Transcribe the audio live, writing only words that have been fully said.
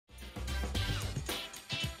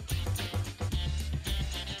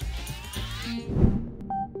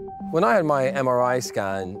When I had my MRI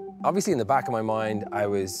scan, obviously in the back of my mind, I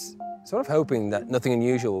was sort of hoping that nothing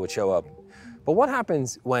unusual would show up. But what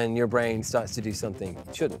happens when your brain starts to do something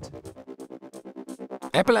it shouldn't?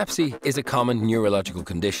 Epilepsy is a common neurological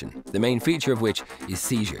condition, the main feature of which is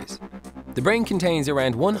seizures. The brain contains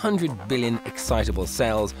around 100 billion excitable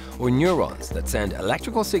cells, or neurons, that send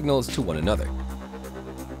electrical signals to one another.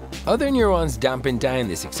 Other neurons dampen down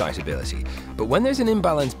this excitability, but when there's an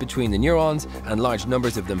imbalance between the neurons and large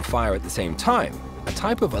numbers of them fire at the same time, a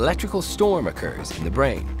type of electrical storm occurs in the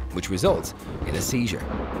brain, which results in a seizure.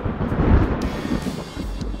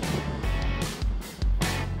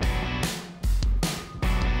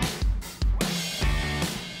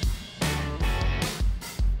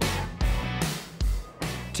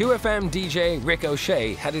 FM DJ Rick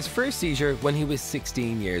O'Shea had his first seizure when he was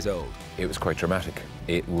 16 years old. It was quite dramatic.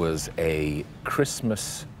 It was a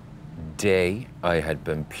Christmas day. I had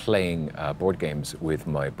been playing board games with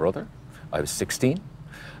my brother. I was 16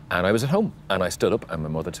 and I was at home, and I stood up and my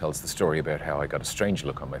mother tells the story about how I got a strange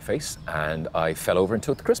look on my face and I fell over and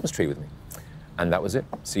took the Christmas tree with me. And that was it,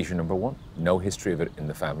 seizure number one. No history of it in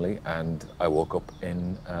the family, and I woke up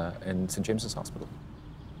in St. James's Hospital.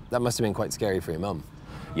 That must have been quite scary for your mum.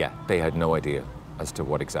 Yeah, they had no idea as to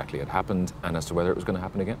what exactly had happened and as to whether it was going to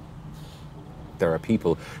happen again. There are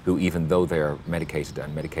people who, even though they are medicated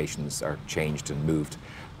and medications are changed and moved,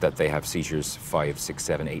 that they have seizures 5, 6,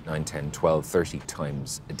 7, 8, 9, 10, 12, 30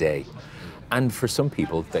 times a day. And for some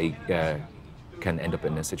people, they can end up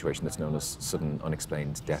in a situation that's known as sudden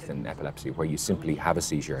unexplained death in epilepsy, where you simply have a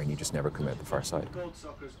seizure and you just never come out the far side.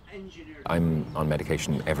 I'm on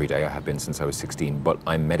medication every day. I have been since I was 16, but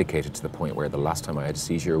I'm medicated to the point where the last time I had a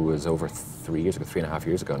seizure was over 3 years ago, 3.5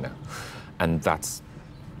 years ago now. And that's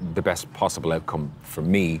the best possible outcome for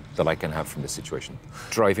me that I can have from this situation.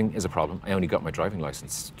 Driving is a problem. I only got my driving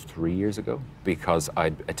license 3 years ago because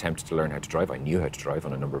I'd attempted to learn how to drive. I knew how to drive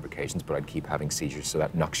on a number of occasions, but I'd keep having seizures, so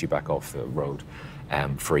that knocks you back off the road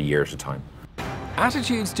for a year at a time.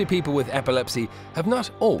 Attitudes to people with epilepsy have not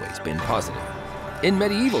always been positive. In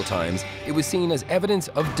medieval times, it was seen as evidence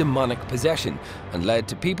of demonic possession and led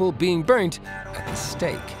to people being burnt at the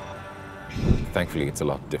stake. Thankfully, it's a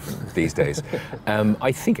lot different these days.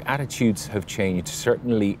 I think attitudes have changed,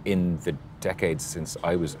 certainly in the decades since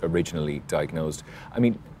I was originally diagnosed. I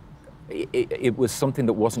mean, it was something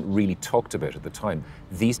that wasn't really talked about at the time.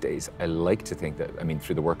 These days, I like to think that, I mean,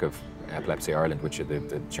 through the work of Epilepsy Ireland, which is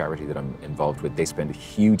the charity that I'm involved with, they spend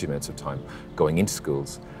huge amounts of time going into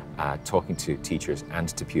schools, talking to teachers and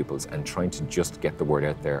to pupils, and trying to just get the word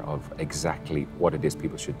out there of exactly what it is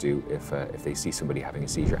people should do if they see somebody having a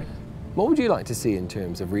seizure. What would you like to see in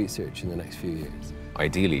terms of research in the next few years?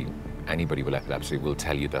 Ideally, anybody with epilepsy will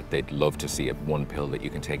tell you that they'd love to see one pill that you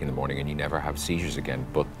can take in the morning and you never have seizures again.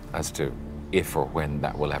 But as to if or when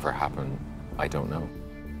that will ever happen, I don't know.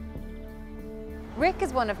 Rick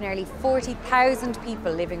is one of nearly 40,000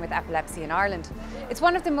 people living with epilepsy in Ireland. It's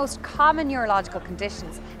one of the most common neurological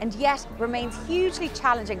conditions, and yet remains hugely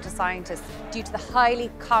challenging to scientists due to the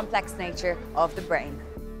highly complex nature of the brain.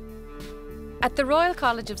 At the Royal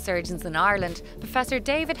College of Surgeons in Ireland, Professor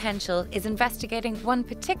David Henschel is investigating one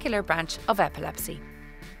particular branch of epilepsy.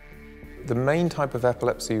 The main type of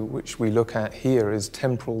epilepsy which we look at here is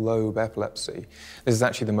temporal lobe epilepsy. This is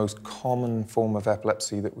actually the most common form of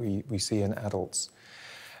epilepsy that we see in adults.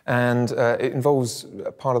 And it involves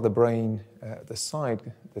a part of the brain, the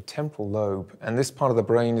side, the temporal lobe. And this part of the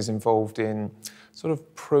brain is involved in sort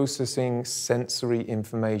of processing sensory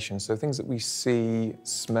information. So things that we see,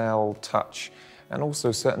 smell, touch, and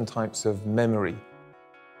also certain types of memory.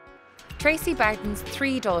 Tracy Boughton's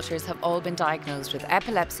 3 daughters have all been diagnosed with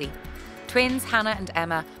epilepsy. Twins Hannah and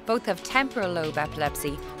Emma both have temporal lobe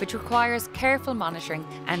epilepsy, which requires careful monitoring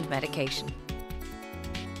and medication.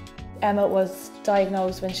 Emma was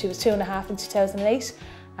diagnosed when she was 2.5 in 2008,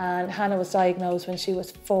 and Hannah was diagnosed when she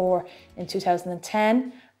was 4 in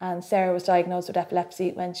 2010, and Sarah was diagnosed with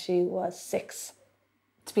epilepsy when she was 6.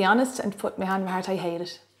 To be honest, and to put my hand on my heart, I hate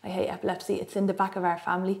it. I hate epilepsy. It's in the back of our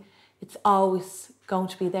family. It's always going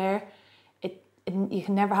to be there. You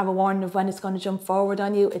can never have a warning of when it's going to jump forward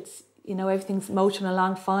on you. It's, you know, everything's motoring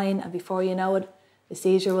along fine, and before you know it, the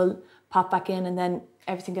seizure will pop back in, and then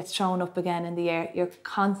everything gets thrown up again in the air. You're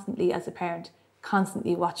constantly, as a parent,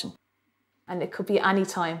 constantly watching. And it could be any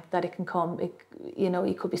time that it can come. You know,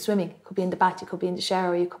 you could be swimming, it could be in the bath, you could be in the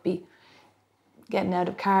shower, you could be getting out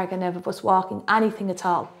of a car, getting out of a bus, walking, anything at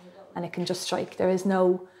all, and it can just strike. There is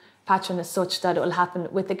no pattern as such that it will happen.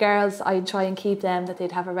 With the girls, I try and keep them that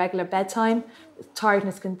they'd have a regular bedtime.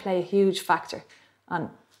 Tiredness can play a huge factor on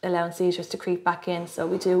allowing seizures to creep back in, so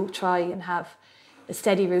we do try and have a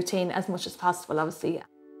steady routine as much as possible, obviously.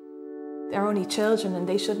 They're only children and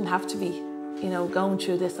they shouldn't have to be, going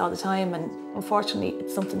through this all the time, and unfortunately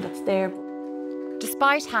it's something that's there.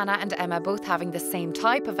 Despite Hannah and Emma both having the same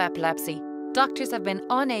type of epilepsy, doctors have been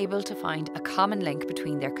unable to find a common link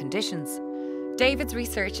between their conditions. David's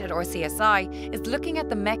research at RCSI is looking at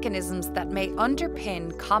the mechanisms that may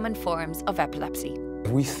underpin common forms of epilepsy.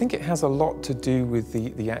 We think it has a lot to do with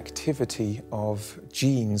the activity of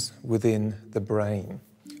genes within the brain.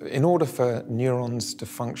 In order for neurons to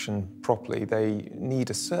function properly, they need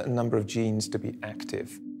a certain number of genes to be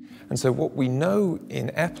active. And so what we know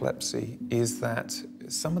in epilepsy is that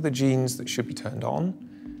some of the genes that should be turned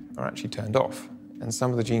on are actually turned off, and some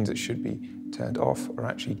of the genes that should be turned off are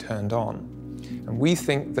actually turned on. And we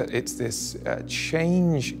think that it's this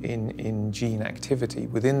change in gene activity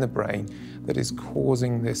within the brain that is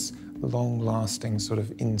causing this long-lasting sort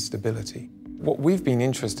of instability. What we've been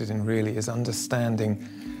interested in really is understanding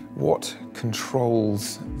what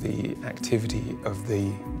controls the activity of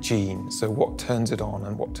the gene, so what turns it on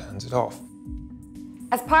and what turns it off.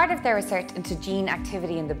 As part of their research into gene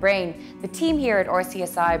activity in the brain, the team here at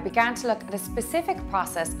RCSI began to look at a specific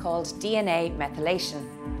process called DNA methylation.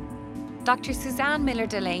 Dr. Suzanne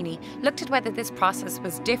Miller-Delaney looked at whether this process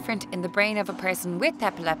was different in the brain of a person with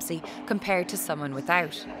epilepsy compared to someone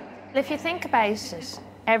without. If you think about it,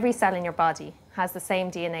 every cell in your body has the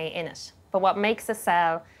same DNA in it. But what makes a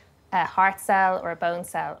cell a heart cell or a bone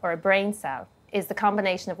cell or a brain cell is the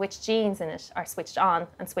combination of which genes in it are switched on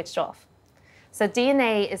and switched off. So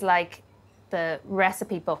DNA is like the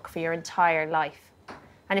recipe book for your entire life.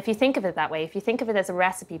 And if you think of it that way, if you think of it as a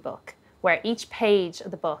recipe book, where each page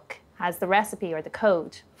of the book has the recipe or the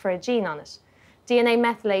code for a gene on it, DNA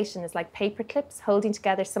methylation is like paper clips holding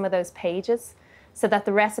together some of those pages so that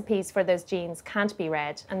the recipes for those genes can't be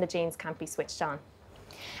read and the genes can't be switched on.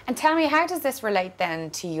 And tell me, how does this relate then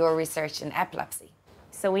to your research in epilepsy?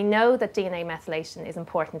 So we know that DNA methylation is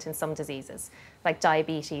important in some diseases, like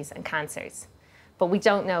diabetes and cancers, but we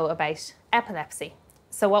don't know about epilepsy.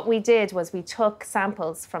 So what we did was we took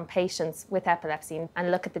samples from patients with epilepsy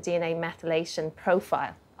and looked at the DNA methylation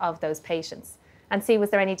profile of those patients and see was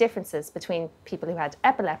there any differences between people who had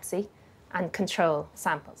epilepsy and control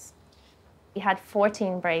samples. We had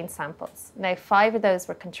 14 brain samples. Now, 5 of those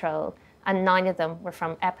were control and 9 of them were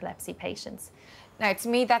from epilepsy patients. Now, to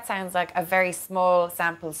me, that sounds like a very small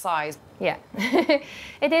sample size. Yeah,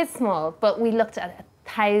 it is small, but we looked at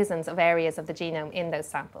thousands of areas of the genome in those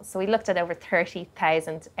samples. So we looked at over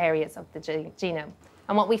 30,000 areas of the genome.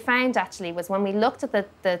 And what we found actually was when we looked at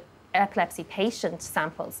the epilepsy patient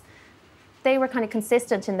samples, they were kind of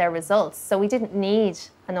consistent in their results. So we didn't need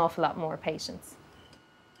an awful lot more patients.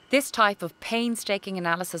 This type of painstaking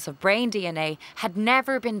analysis of brain DNA had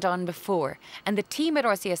never been done before, and the team at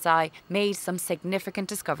RCSI made some significant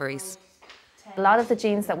discoveries. A lot of the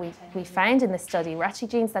genes that we found in this study were actually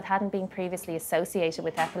genes that hadn't been previously associated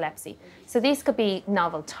with epilepsy. So these could be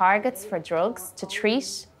novel targets for drugs to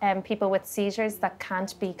treat people with seizures that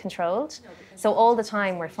can't be controlled. So all the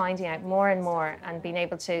time we're finding out more and more and being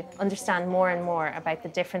able to understand more and more about the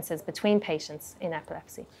differences between patients in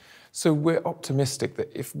epilepsy. So we're optimistic that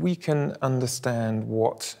if we can understand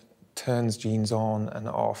what turns genes on and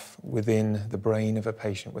off within the brain of a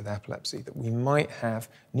patient with epilepsy, that we might have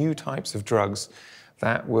new types of drugs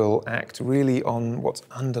that will act really on what's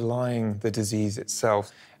underlying the disease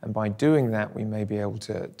itself. And by doing that, we may be able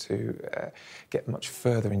to get much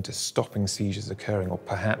further into stopping seizures occurring or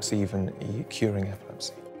perhaps even curing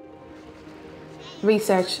epilepsy.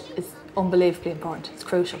 Research is unbelievably important, it's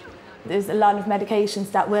crucial. There's a lot of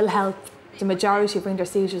medications that will help the majority bring their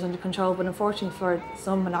seizures under control, but unfortunately for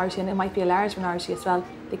some minority, and it might be a large minority as well,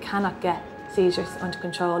 they cannot get seizures under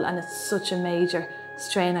control, and it's such a major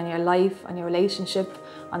strain on your life, on your relationship,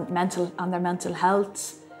 on their mental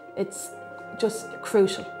health. It's just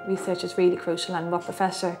crucial. Research is really crucial, and what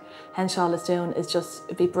Professor Henshaw is doing is just,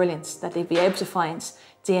 it'd be brilliant that they'd be able to find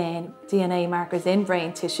DNA markers in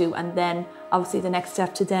brain tissue, and then obviously the next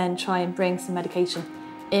step to then try and bring some medication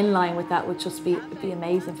in line with that would just be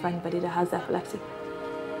amazing for anybody that has epilepsy.